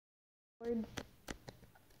Hey,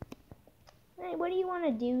 what do you want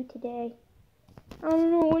to do today? I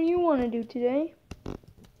don't know. What do you want to do today? I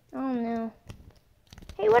don't know.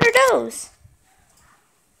 Hey, what are those?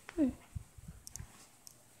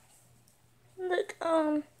 Look,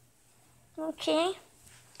 okay.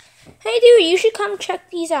 Hey, dude, you should come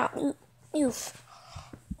check these out. Oof.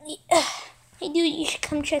 Hey, dude, you should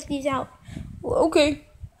come check these out. Well, okay.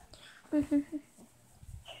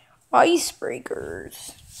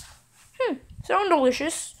 Icebreakers. Sound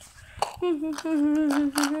delicious. You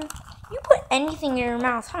put anything in your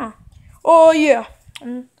mouth, huh? Oh, yeah.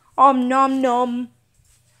 Nom nom.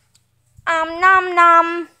 Nom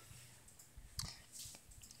nom.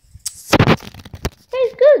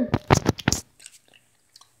 Tastes good.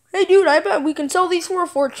 Hey, dude, I bet we can sell these for a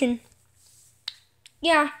fortune.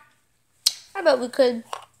 Yeah, I bet we could.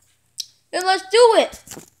 Then let's do it.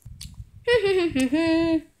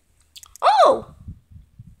 Oh!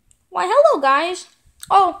 Why, hello, guys.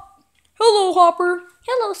 Oh, hello, Hopper.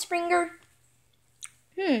 Hello, Springer.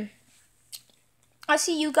 I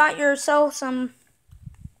see you got yourself some...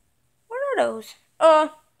 What are those?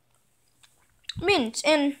 Mints.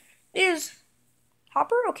 And is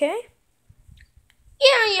Hopper okay?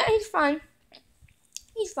 Yeah, he's fine.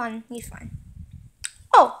 He's fine.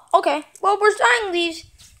 Oh, okay. Well, we're selling these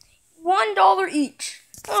 $1 each.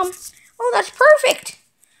 Oh, that's perfect.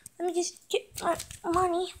 Let me just get my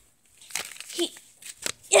money.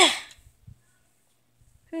 Yeah.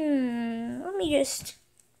 Let me just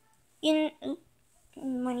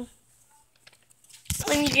money.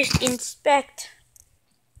 Let me just inspect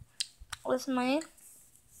this money.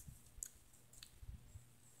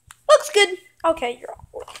 Looks good. Okay, you're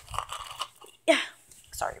all. Yeah.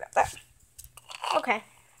 Sorry about that. Okay.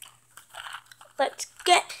 Let's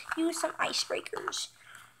get you some icebreakers.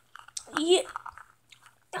 Yeah.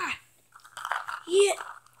 Yeah.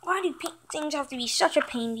 Why do things have to be such a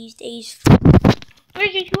pain these days?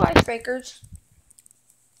 Here's your 2 icebreakers.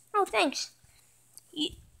 Oh, thanks.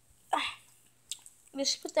 Yeah.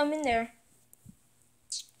 Just put them in there.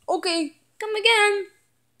 Okay, come again.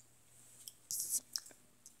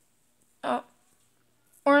 Oh,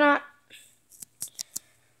 or not.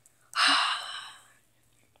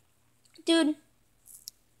 Dude.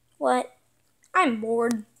 What? I'm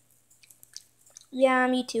bored. Yeah,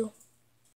 me too.